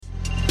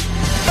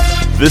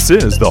This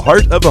is the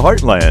Heart of the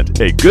Heartland,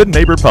 a Good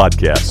Neighbor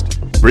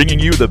podcast, bringing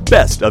you the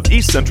best of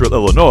East Central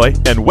Illinois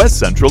and West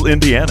Central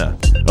Indiana,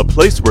 a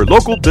place where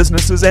local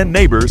businesses and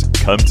neighbors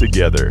come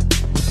together.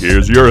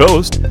 Here's your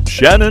host,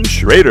 Shannon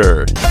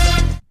Schrader.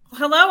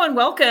 Hello and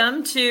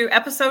welcome to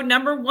episode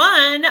number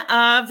 1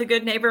 of the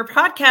Good Neighbor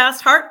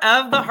podcast, Heart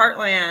of the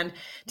Heartland.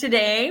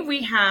 Today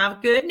we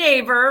have good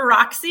neighbor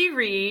Roxy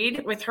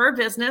Reed with her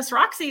business,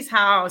 Roxy's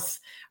House.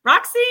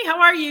 Roxy,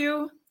 how are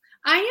you?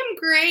 I am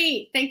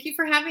great. Thank you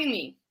for having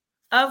me.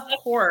 Of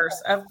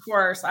course.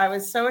 I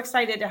was so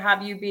excited to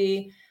have you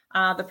be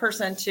the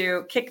person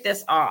to kick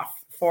this off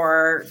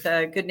for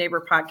the Good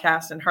Neighbor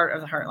podcast and Heart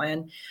of the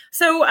Heartland.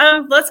 So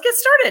let's get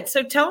started.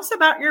 So tell us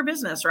about your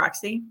business,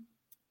 Roxy.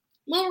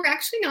 Well, we're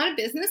actually not a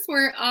business.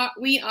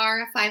 We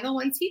are a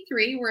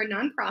 501c3. We're a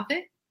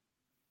nonprofit.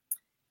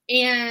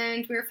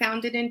 And we were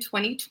founded in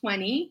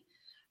 2020.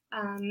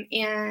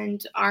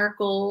 And our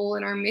goal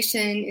and our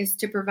mission is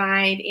to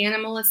provide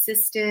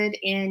animal-assisted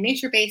and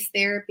nature-based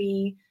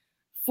therapy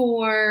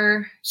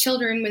for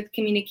children with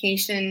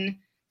communication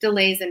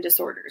delays and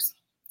disorders.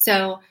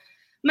 So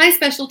my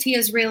specialty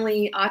is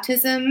really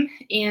autism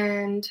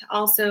and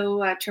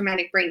also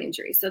traumatic brain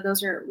injury. So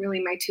those are really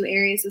my 2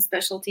 areas of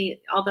specialty,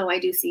 although I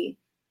do see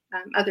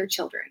other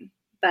children.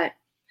 But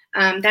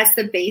that's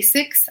the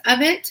basics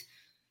of it.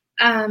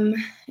 And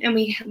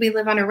we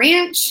live on a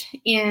ranch,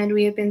 and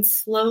we have been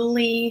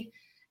slowly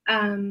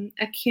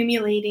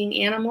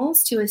accumulating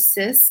animals to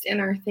assist in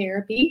our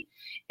therapy.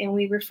 And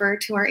we refer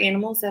to our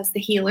animals as the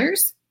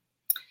healers.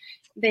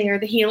 They are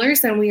the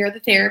healers, and we are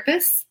the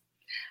therapists.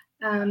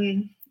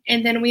 And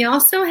then we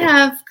also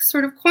have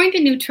sort of coined a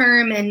new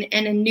term and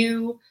a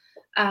new.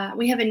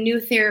 We have a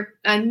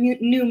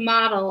new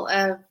model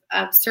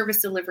of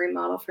service delivery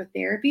model for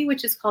therapy,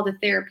 which is called a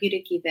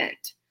therapeutic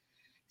event.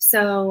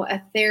 So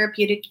a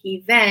therapeutic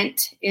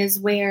event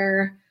is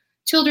where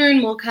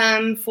children will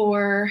come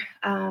for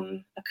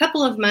a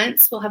couple of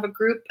months. We'll have a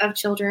group of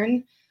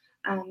children,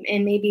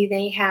 and maybe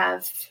they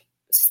have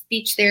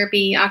speech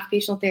therapy,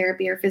 occupational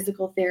therapy, or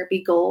physical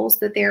therapy goals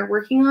that they're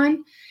working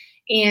on.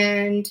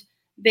 And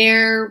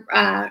their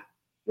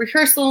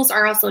rehearsals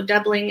are also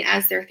doubling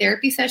as their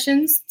therapy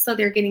sessions. So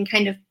they're getting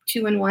kind of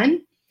 2 in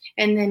 1.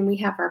 And then we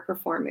have our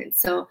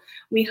performance. So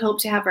we hope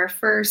to have our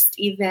first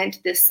event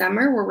this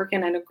summer. We're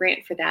working on a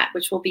grant for that,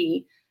 which will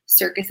be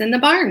Circus in the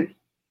Barn.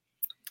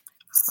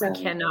 So I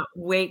cannot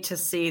wait to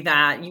see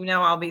that. You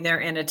know, I'll be there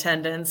in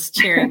attendance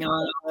cheering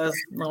on those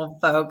little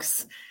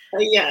folks.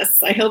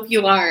 Yes, I hope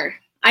you are.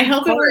 I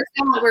hope it works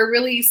out. We're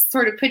really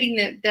sort of putting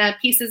the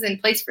pieces in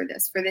place for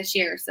this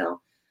year. So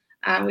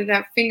we've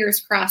got fingers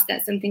crossed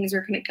that some things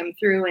are going to come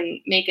through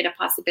and make it a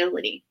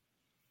possibility.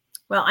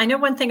 Well, I know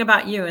one thing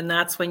about you, and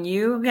that's when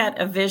you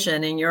get a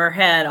vision in your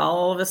head,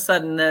 all of a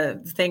sudden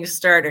the things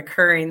start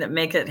occurring that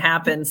make it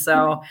happen.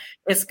 So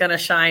it's going to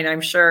shine, I'm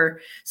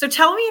sure. So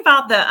tell me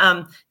about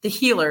the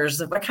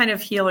healers. What kind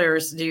of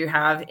healers do you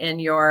have in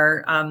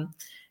your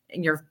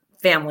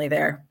family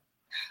there?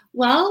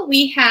 Well,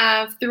 we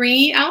have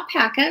 3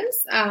 alpacas.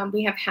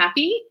 We have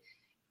Happy.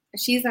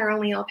 She's our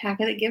only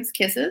alpaca that gives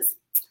kisses.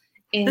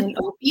 And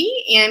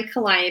Opie and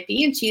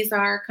Calliope, and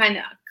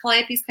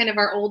Calliope's kind of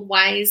our old,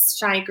 wise,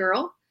 shy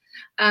girl.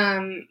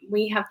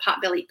 We have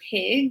potbelly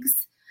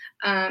pigs.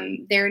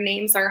 Their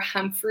names are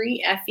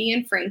Humphrey, Effie,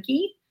 and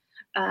Frankie.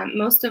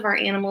 Most of our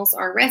animals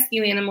are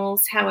rescue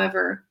animals.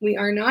 However, we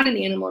are not an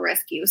animal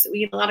rescue, so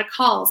we get a lot of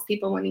calls,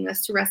 people wanting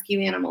us to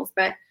rescue animals,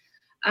 but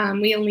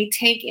we only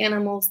take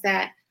animals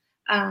that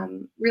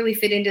really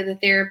fit into the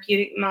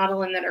therapeutic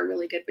model and that are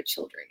really good with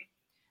children.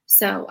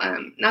 So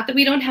not that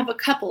we don't have a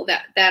couple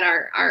that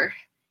are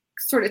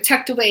sort of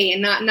tucked away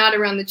and not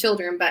around the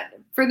children, but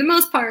for the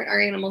most part,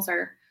 our animals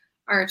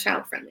are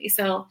child friendly.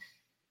 So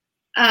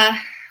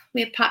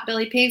we have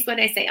potbelly pigs. What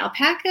did I say?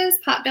 Alpacas,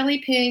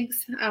 potbelly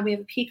pigs. We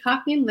have a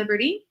peacock named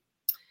Liberty.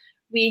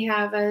 We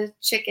have a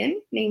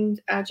chicken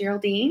named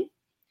Geraldine.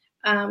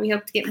 We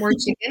hope to get more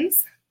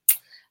chickens.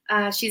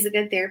 She's a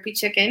good therapy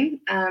chicken.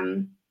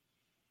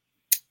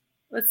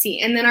 Let's see.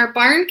 And then our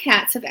barn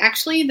cats have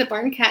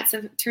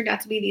turned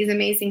out to be these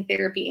amazing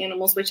therapy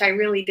animals, which I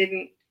really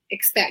didn't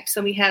expect.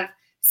 So we have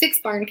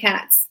 6 barn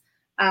cats,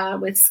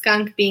 with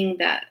Skunk being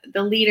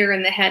the leader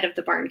and the head of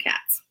the barn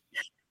cats.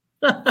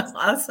 That's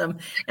awesome.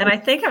 And I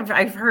think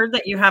I've heard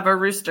that you have a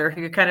rooster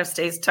who kind of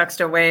stays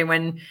tucked away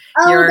when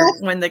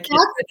the kids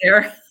are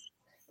there.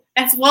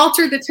 That's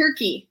Walter the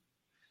turkey.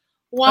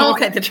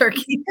 The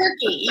turkey.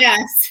 Turkey,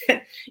 yes.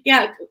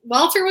 Yeah,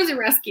 Walter was a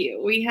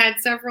rescue. We had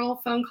several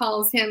phone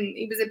calls.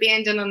 He was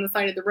abandoned on the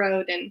side of the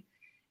road, and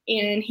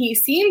he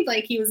seemed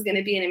like he was going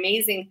to be an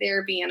amazing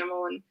therapy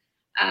animal.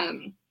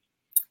 And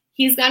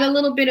he's got a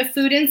little bit of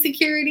food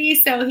insecurity,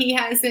 so he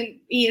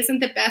isn't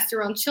the best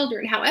around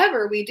children.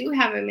 However, we do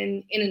have him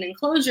in an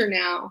enclosure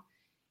now,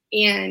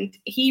 and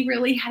he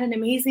really had an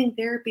amazing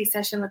therapy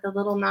session with a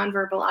little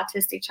nonverbal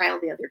autistic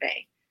child the other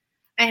day.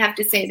 I have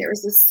to say there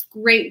was this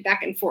great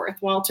back and forth.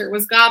 Walter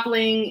was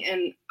gobbling,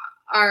 and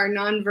our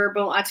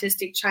nonverbal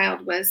autistic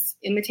child was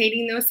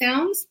imitating those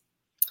sounds.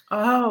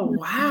 Oh,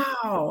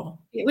 wow.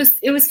 It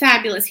was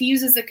fabulous. He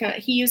uses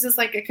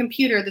like a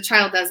computer. The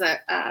child does a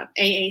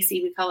AAC.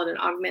 We call it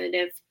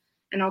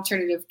an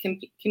alternative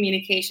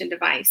communication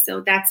device.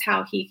 So that's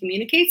how he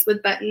communicates,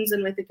 with buttons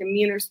and with the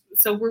computer.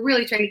 So we're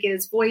really trying to get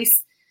his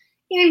voice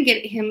and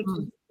get him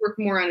to work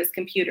more on his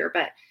computer.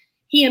 But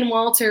he and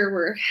Walter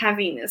were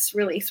having this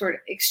really sort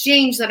of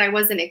exchange that I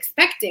wasn't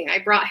expecting. I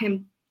brought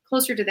him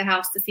closer to the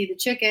house to see the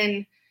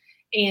chicken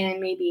and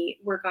maybe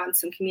work on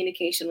some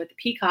communication with the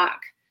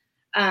peacock.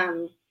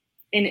 And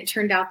it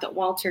turned out that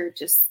Walter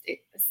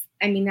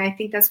I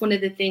think that's one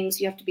of the things,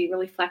 you have to be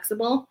really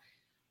flexible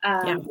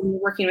when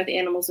you're working with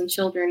animals and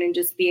children, and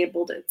just be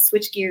able to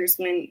switch gears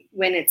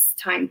when it's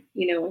time,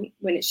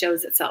 when it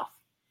shows itself.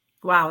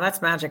 Wow,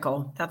 that's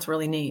magical. That's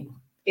really neat.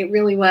 It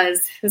really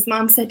was. His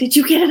mom said, "Did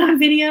you get it on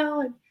video?"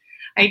 And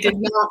I did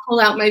not pull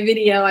out my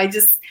video.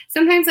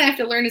 Sometimes I have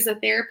to learn as a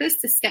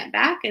therapist to step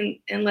back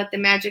and let the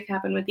magic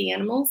happen with the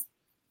animals.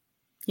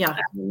 Yeah.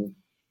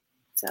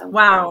 So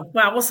wow.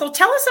 Well, so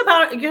tell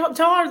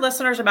our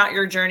listeners about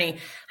your journey.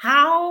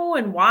 How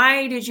and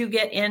why did you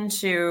get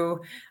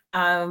into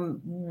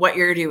what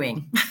you're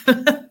doing?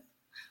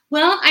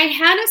 Well, I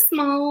had a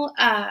small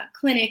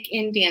clinic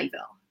in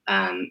Danville,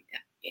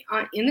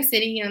 in the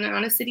city,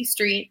 on a city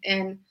street,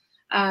 and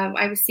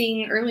I was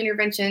seeing early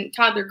intervention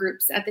toddler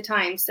groups at the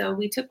time. So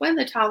we took one of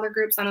the toddler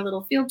groups on a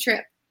little field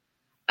trip.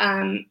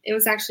 It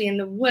was actually in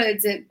the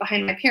woods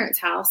behind my parents'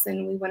 house,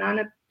 and we went on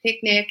a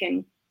picnic,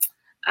 and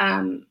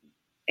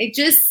it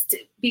just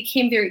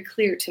became very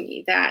clear to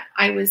me that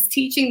I was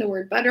teaching the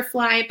word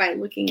butterfly by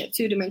looking at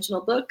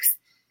 2-dimensional books.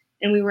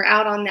 And we were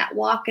out on that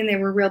walk, and there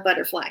were real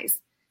butterflies.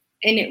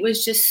 And it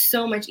was just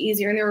so much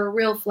easier. And there were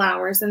real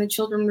flowers, and the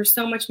children were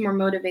so much more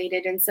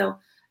motivated. And so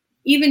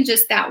even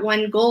just that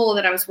one goal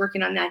that I was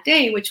working on that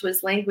day, which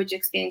was language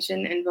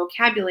expansion and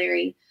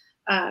vocabulary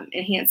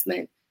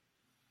enhancement,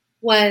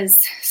 was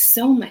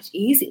so much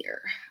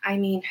easier. I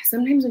mean,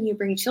 sometimes when you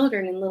bring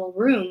children in little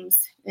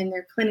rooms, in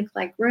their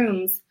clinic-like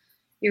rooms,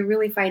 you're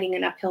really fighting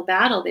an uphill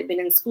battle. They've been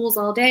in schools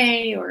all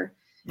day,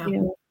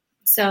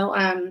 so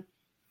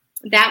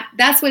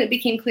that's when it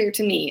became clear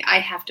to me. I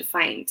have to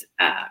find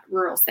a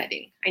rural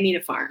setting. I need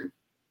a farm,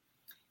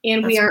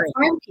 and we are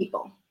farm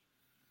people.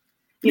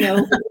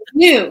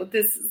 New.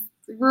 This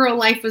rural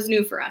life was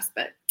new for us,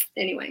 but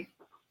anyway.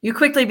 You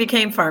quickly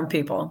became farm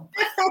people.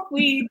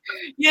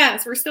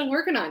 Yes, we're still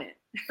working on it.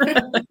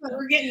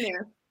 We're getting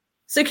there.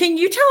 So can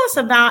you tell us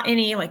about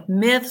any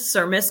myths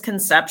or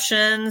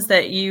misconceptions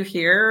that you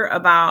hear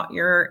about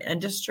your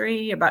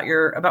industry,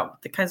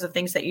 about the kinds of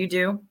things that you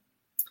do?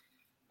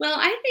 Well,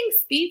 I think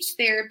speech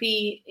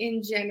therapy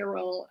in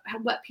general,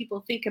 what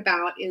people think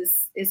about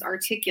is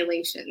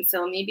articulation.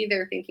 So maybe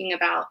they're thinking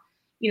about,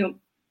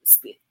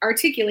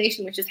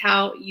 articulation, which is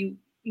how you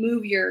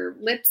move your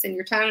lips and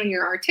your tongue and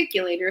your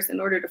articulators in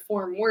order to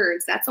form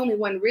words. That's only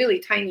one really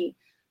tiny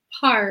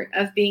part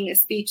of being a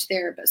speech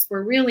therapist.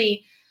 We're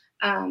really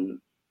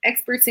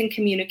experts in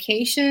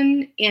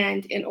communication,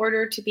 and in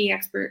order to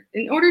get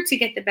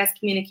the best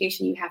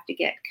communication, you have to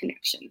get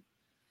connection.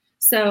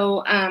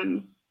 So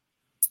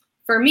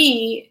for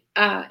me,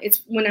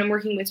 it's when I'm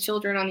working with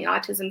children on the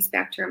autism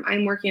spectrum,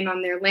 I'm working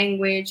on their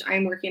language,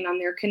 I'm working on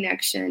their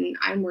connection,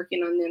 I'm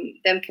working on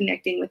them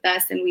connecting with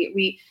us, and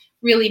we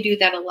really do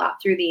that a lot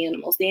through the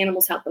animals. The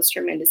animals help us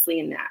tremendously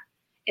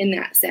in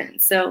that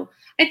sense. So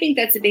I think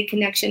that's a big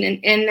connection,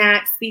 and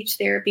that speech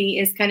therapy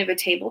is kind of a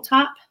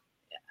tabletop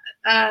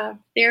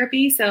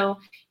therapy. So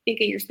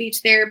think of your speech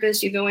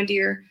therapist, you go into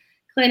your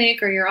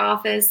clinic or your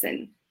office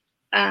and,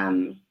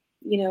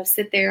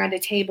 sit there at a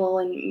table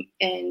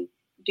and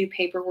do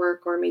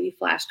paperwork or maybe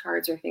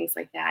flashcards or things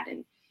like that.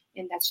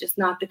 And that's just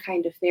not the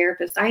kind of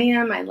therapist I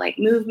am. I like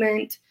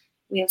movement.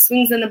 We have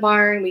swings in the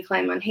barn. We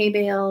climb on hay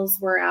bales.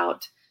 We're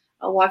out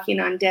walking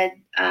on dead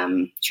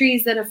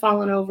trees that have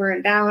fallen over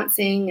and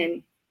balancing.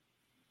 And,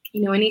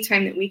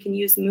 anytime that we can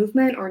use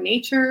movement or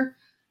nature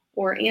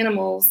or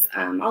animals,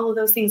 all of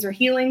those things are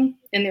healing,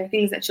 and they're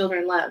things that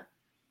children love.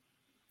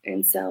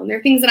 And so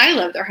they're things that I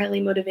love. They're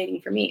highly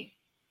motivating for me.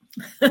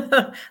 I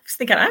was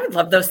thinking I would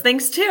love those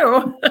things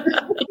too.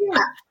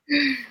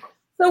 Yeah.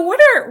 So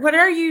what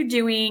are you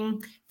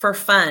doing for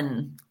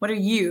fun?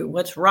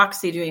 What's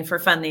Roxy doing for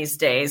fun these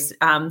days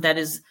that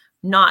is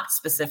not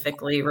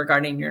specifically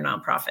regarding your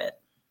nonprofit?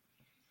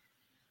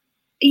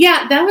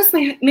 Yeah,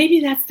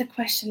 maybe that's the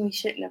question we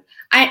shouldn't have.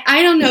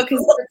 I don't know,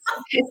 because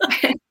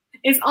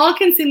it's all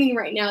consuming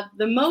right now.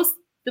 The most,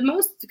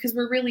 because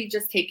we're really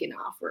just taking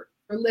off. We're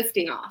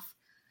lifting off.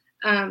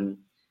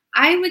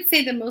 I would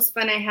say the most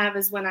fun I have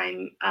is when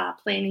I'm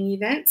planning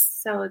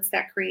events. So it's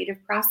that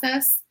creative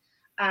process.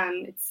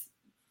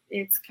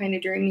 It's kind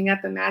of dreaming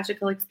up a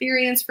magical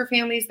experience for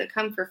families that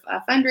come for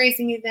a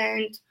fundraising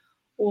event,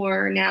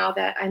 or now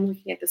that I'm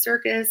looking at the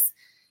circus.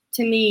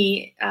 To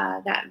me,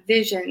 that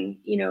vision,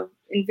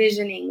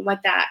 envisioning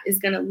what that is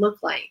going to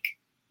look like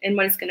and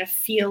what it's going to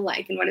feel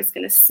like and what it's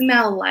going to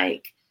smell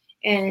like,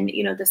 and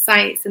the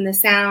sights and the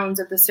sounds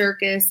of the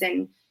circus,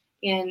 and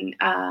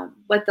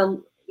what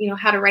the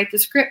how to write the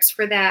scripts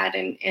for that.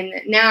 And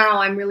now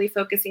I'm really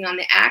focusing on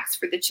the acts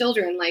for the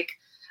children, like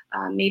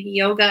maybe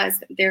yoga,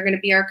 they're going to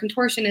be our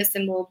contortionists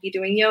and we'll be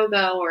doing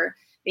yoga, or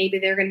maybe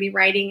they're going to be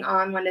riding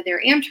on one of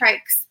their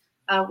Amtrikes.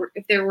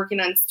 If they're working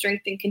on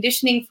strength and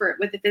conditioning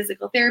with a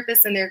physical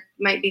therapist, and they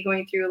might be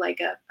going through like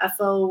a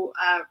faux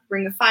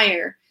ring of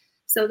fire.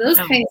 So those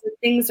kinds of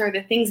things are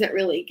the things that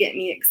really get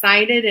me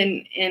excited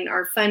and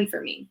are fun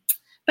for me.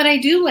 But I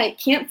do like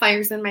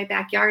campfires in my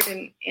backyard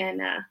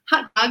and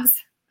hot dogs.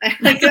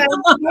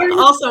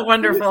 Also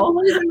wonderful.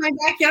 In my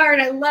backyard,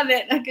 I love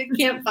it. A good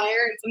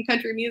campfire and some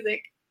country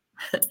music.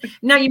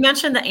 Now, you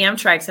mentioned the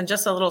Amtrikes, and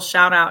just a little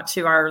shout out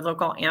to our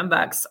local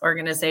AmBucks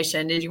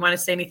organization. Did you want to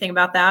say anything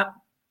about that?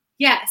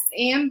 Yes,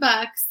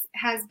 AmBucks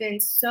has been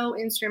so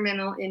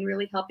instrumental in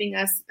really helping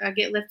us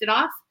get lifted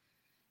off.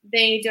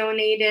 They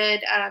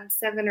donated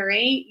 7 or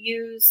 8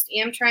 used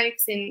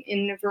Amtrikes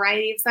in a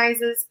variety of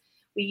sizes.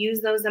 We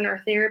use those in our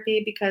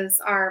therapy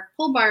because our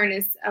pole barn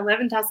is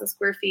 11,000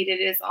 square feet.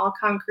 It is all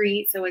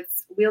concrete, so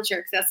it's wheelchair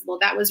accessible.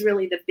 That was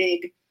really the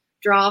big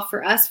draw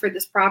for us for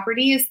this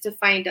property, is to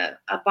find a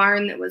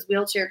barn that was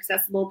wheelchair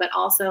accessible, but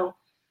also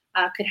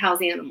could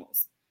house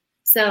animals.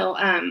 So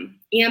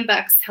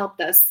AmBucks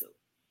helped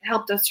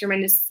us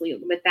tremendously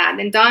with that.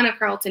 And Donna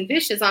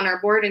Carlton-Vish is on our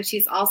board, and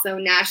she's also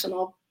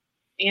National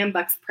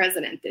AmBucks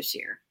president this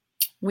year.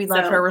 We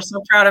love her. We're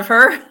so proud of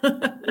her.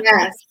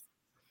 Yes.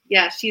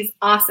 Yeah, she's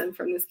awesome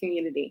from this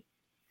community.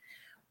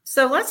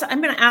 So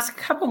I'm going to ask a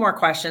couple more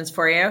questions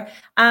for you.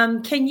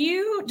 Can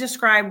you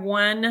describe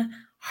one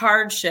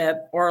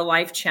hardship or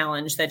life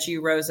challenge that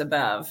you rose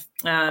above,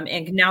 and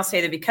can now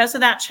say that because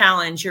of that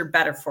challenge, you're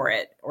better for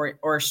it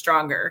or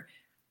stronger?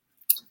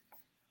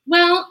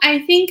 Well,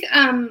 I think,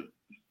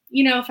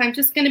 if I'm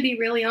just going to be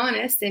really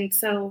honest, and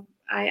so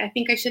I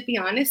think I should be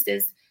honest,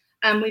 is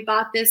we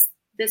bought this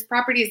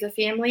property as a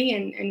family,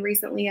 and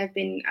recently I've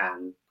been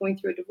going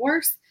through a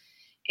divorce.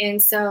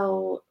 And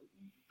so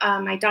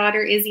my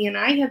daughter Izzy and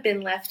I have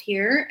been left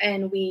here,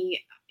 and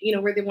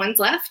we're the ones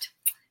left,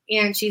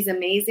 and she's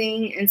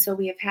amazing. And so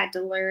we have had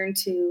to learn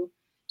to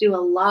do a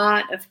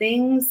lot of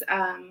things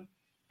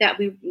that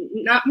we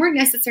weren't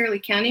necessarily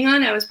counting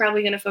on. I was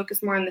probably going to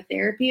focus more on the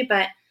therapy,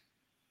 but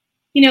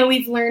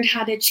we've learned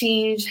how to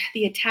change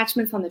the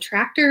attachments on the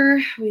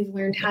tractor. We've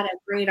learned how to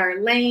grade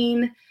our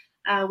lane.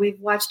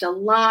 We've watched a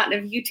lot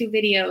of YouTube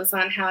videos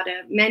on how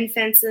to mend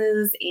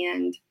fences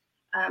and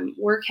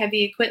work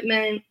heavy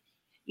equipment,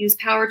 use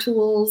power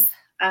tools.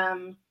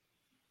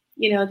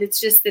 It's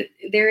just that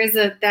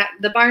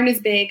the barn is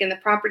big and the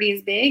property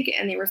is big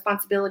and the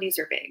responsibilities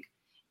are big.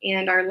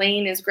 And our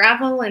lane is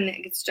gravel and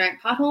it gets giant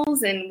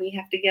potholes, and we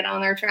have to get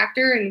on our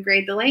tractor and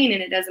grade the lane,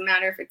 and it doesn't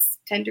matter if it's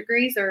 10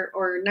 degrees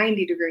or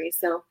 90 degrees.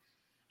 So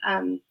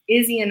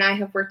Izzy and I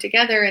have worked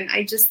together, and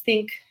I just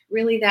think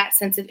really that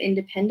sense of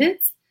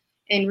independence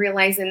and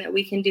realizing that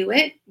we can do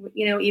it,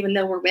 even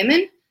though we're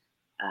women,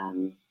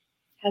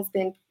 has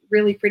been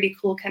really pretty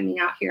cool coming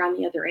out here on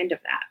the other end of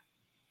that.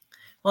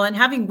 Well, and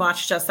having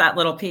watched just that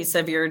little piece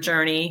of your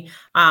journey,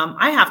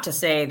 I have to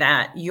say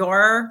that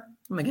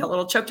I'm gonna get a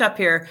little choked up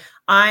here.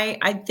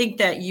 I think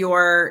that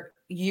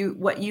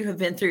what you have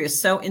been through is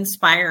so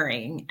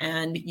inspiring,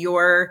 and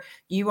your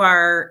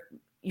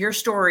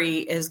story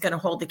is going to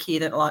hold the key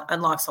that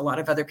unlocks a lot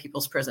of other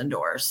people's prison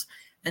doors.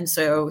 And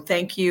so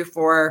thank you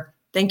for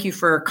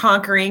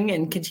conquering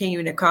and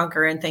continuing to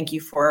conquer. And thank you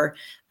for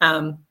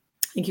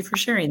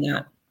sharing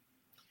that.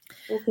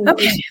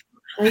 Okay.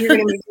 You're going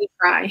to make me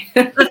cry.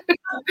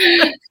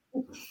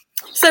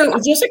 So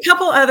just a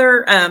couple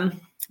other,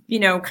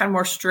 kind of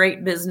more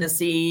straight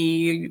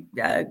businessy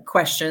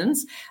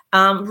questions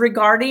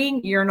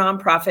regarding your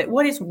nonprofit.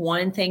 What is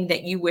one thing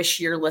that you wish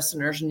your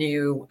listeners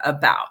knew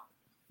about?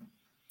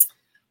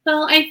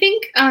 Well, I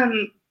think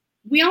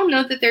we all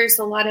know that there's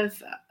a lot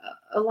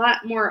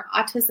more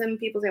autism.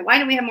 People say, why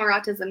do we have more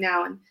autism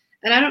now? And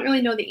I don't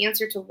really know the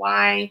answer to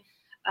why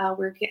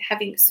we're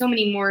having so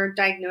many more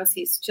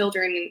diagnoses,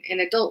 children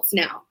and adults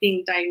now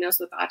being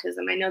diagnosed with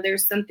autism. I know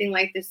there's something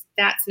like this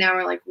stats now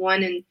are like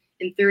 1 in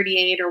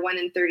 38 or 1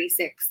 in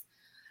 36.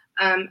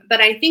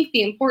 But I think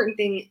the important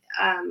thing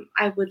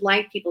I would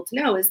like people to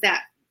know is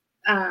that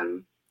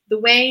the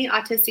way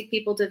autistic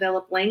people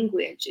develop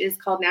language is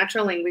called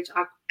natural language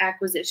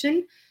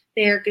acquisition.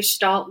 They're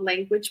Gestalt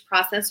language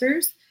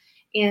processors,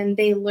 and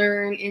they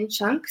learn in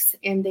chunks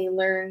and they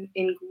learn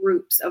in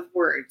groups of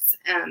words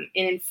and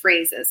in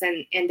phrases,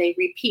 and they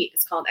repeat.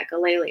 It's called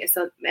echolalia.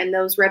 So, and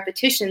those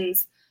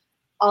repetitions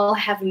all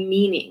have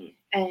meaning,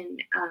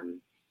 and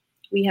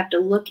we have to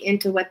look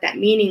into what that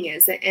meaning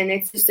is. And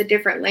it's just a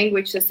different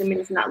language system. It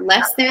is not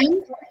less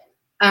than.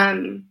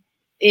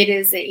 It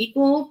is an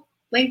equal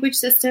language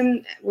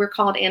system. We're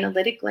called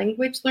analytic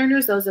language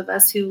learners, those of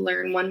us who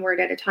learn one word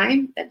at a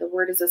time, that the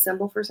word is a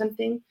symbol for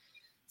something.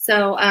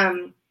 So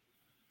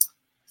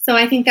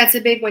I think that's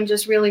a big one,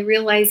 just really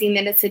realizing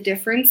that it's a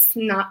difference,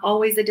 not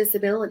always a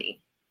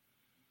disability.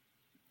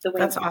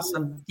 That's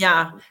awesome.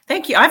 Yeah.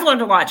 Thank you. I've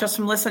learned a lot just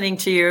from listening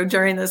to you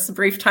during this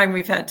brief time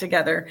we've had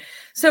together.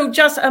 So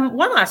just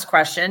one last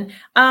question.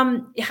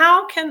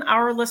 How can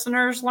our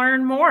listeners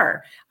learn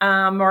more?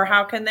 Or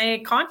how can they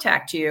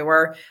contact you?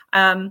 Or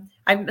I'm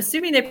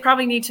assuming they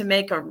probably need to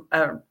make a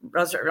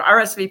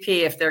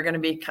RSVP if they're going to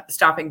be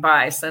stopping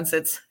by, since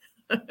it's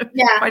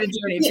quite a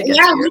journey to get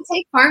to. We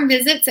take farm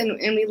visits, and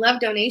we love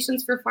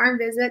donations for farm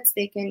visits.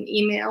 They can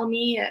email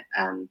me at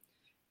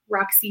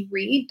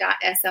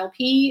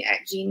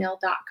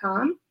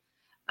roxyreed.slp@gmail.com.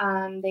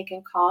 They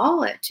can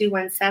call at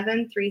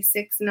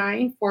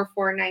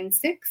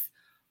 217-369-4496,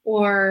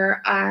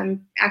 or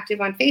I'm active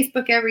on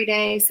Facebook every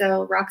day.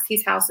 So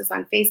Roxy's House is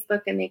on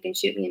Facebook, and they can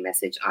shoot me a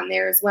message on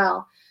there as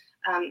well.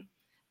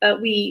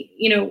 But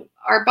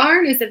our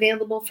barn is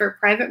available for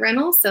private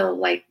rental. So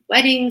like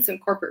weddings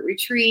and corporate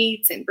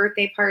retreats and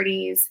birthday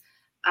parties,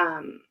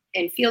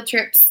 and field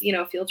trips.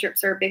 Field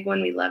trips are a big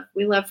one. We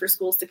love for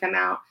schools to come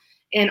out.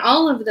 And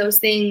all of those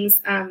things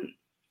are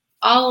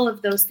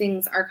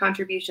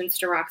contributions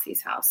to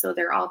Roxy's House. So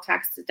they're all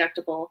tax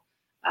deductible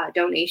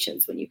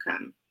donations when you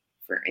come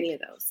for any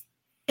of those.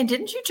 And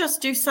didn't you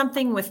just do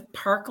something with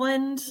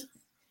Parkland?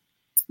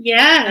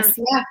 Yes.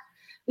 Yeah.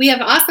 We have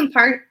an awesome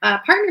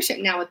partnership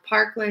now with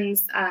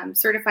Parkland's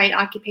Certified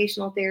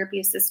Occupational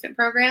Therapy Assistant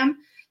Program.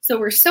 So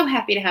we're so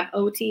happy to have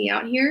OT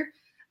out here.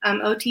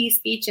 OT,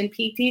 speech, and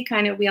PT,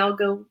 we all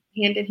go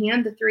hand in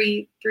hand, the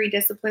three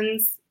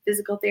disciplines: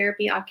 physical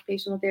therapy,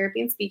 occupational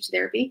therapy, and speech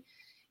therapy.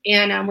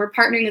 And we're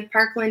partnering with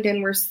Parkland,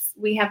 and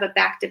we have a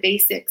Back to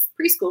Basics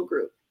preschool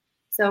group.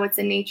 So it's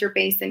a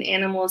nature-based and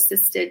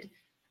animal-assisted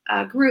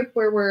group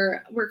where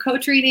we're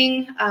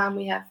co-treating.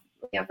 We have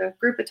a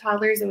group of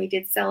toddlers, and we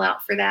did sell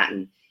out for that,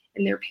 and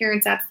their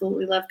parents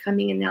absolutely love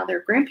coming, and now their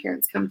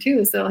grandparents come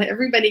too. So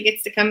everybody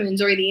gets to come and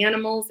enjoy the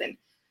animals, and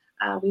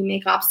we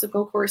make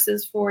obstacle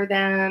courses for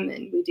them,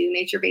 and we do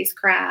nature-based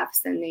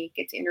crafts, and they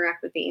get to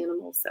interact with the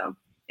animals. So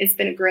it's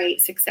been a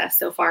great success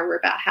so far. We're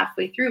about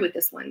halfway through with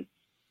this one.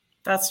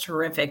 That's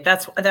terrific.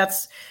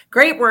 That's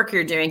great work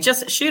you're doing.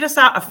 Just shoot us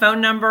out a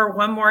phone number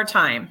one more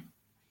time.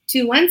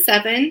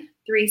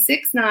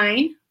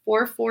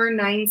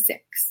 217-369-4496.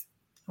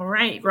 All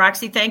right,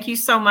 Roxy, thank you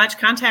so much.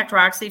 Contact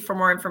Roxy for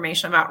more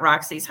information about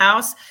Roxy's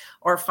House,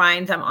 or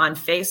find them on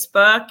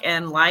Facebook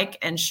and like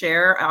and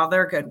share all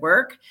their good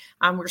work.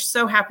 We're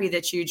so happy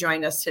that you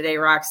joined us today,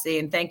 Roxy,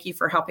 and thank you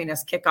for helping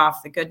us kick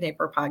off the Good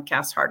Neighbor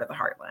Podcast, Heart of the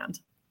Heartland.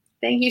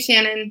 Thank you,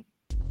 Shannon.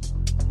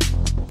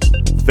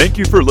 Thank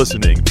you for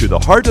listening to the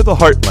Heart of the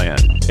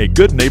Heartland, a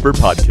Good Neighbor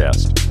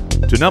podcast.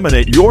 To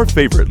nominate your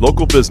favorite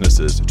local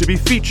businesses to be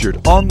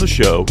featured on the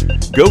show,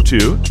 go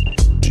to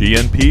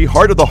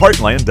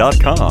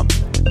gnpheartoftheheartland.com.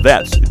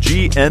 That's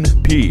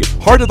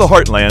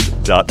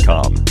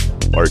gnpheartoftheheartland.com.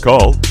 Or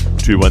call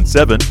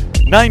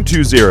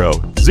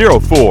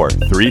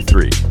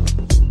 217-920-0433.